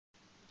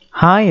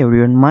Hi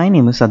everyone, my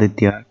name is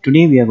Aditya.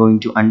 Today we are going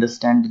to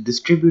understand the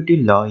distributive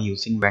law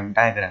using Venn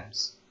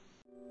diagrams.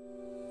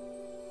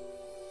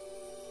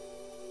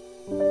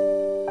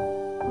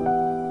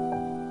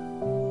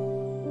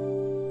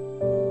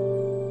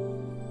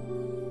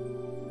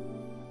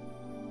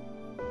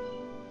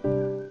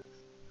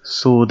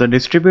 So the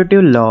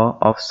distributive law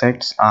of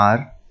sets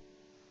are: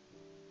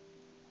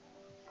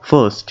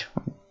 first,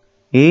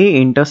 A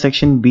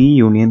intersection B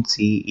union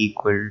C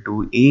equal to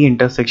A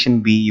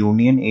intersection B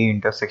union A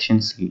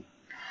intersection C.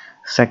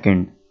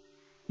 Second,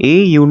 A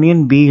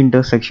union B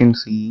intersection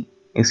C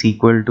is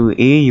equal to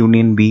A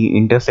union B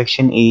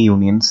intersection A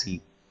union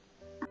C.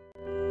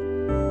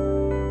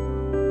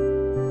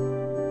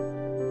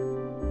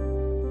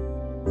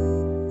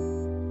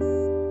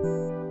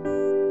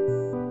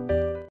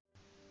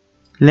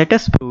 Let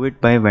us prove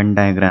it by Venn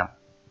diagram.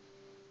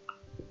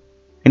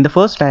 In the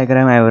first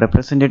diagram, I have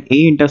represented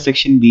A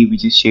intersection B,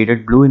 which is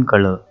shaded blue in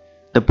color,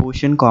 the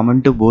portion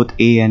common to both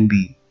A and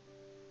B.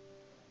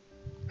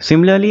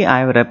 Similarly, I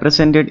have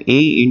represented A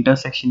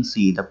intersection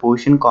C, the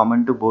portion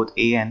common to both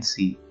A and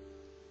C.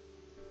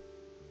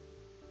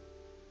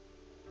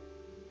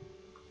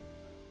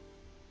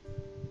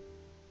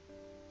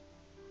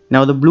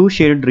 Now the blue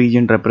shaded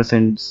region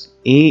represents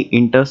A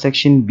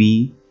intersection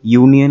B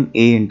union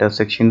A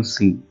intersection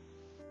C.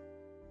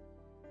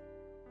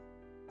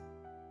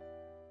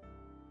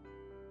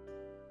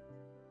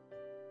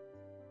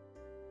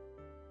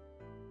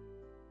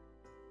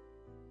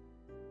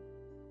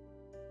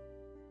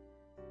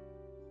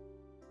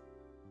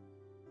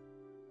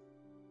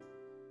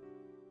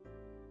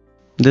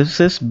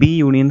 This is B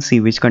union C,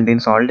 which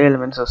contains all the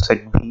elements of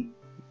set B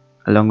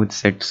along with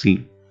set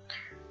C.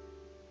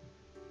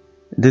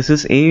 This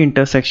is A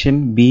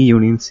intersection B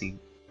union C.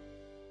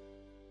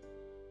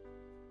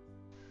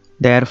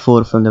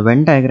 Therefore, from the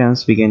Venn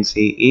diagrams, we can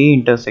say A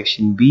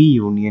intersection B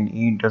union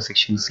A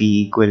intersection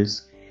C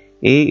equals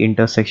A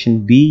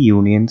intersection B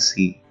union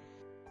C.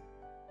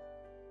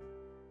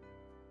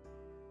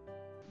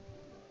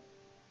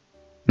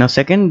 Now,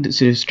 second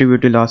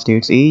distributive law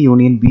states A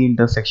union B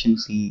intersection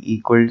C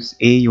equals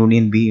A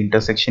union B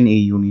intersection A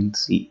union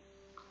C.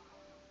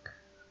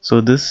 So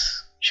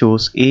this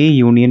shows A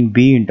union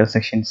B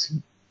intersection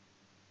C.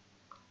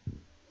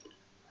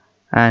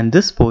 And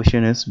this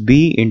portion is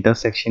B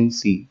intersection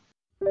C.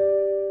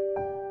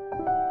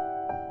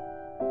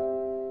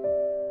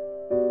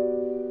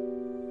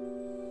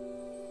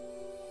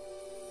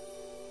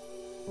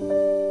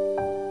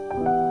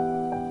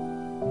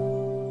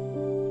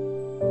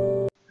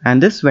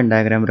 And this Venn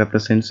diagram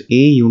represents A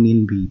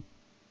union B.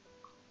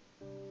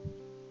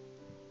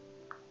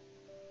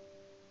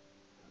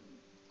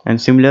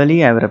 And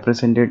similarly, I have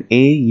represented A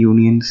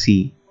union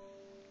C.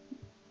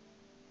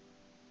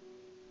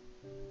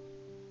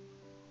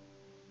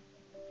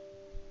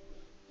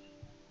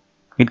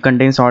 It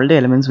contains all the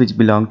elements which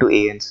belong to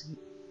A and C.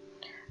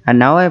 And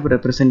now I have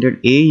represented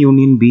A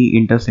union B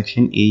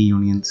intersection A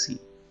union C.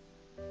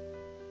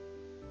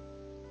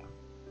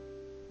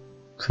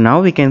 So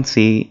now we can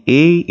say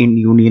A in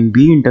union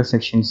B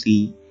intersection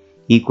C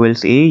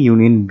equals A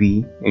union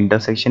B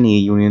intersection A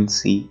union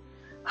C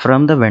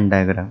from the Venn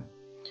diagram.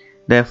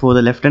 Therefore,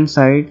 the left hand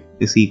side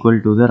is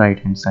equal to the right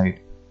hand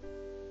side.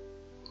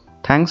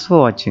 Thanks for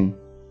watching.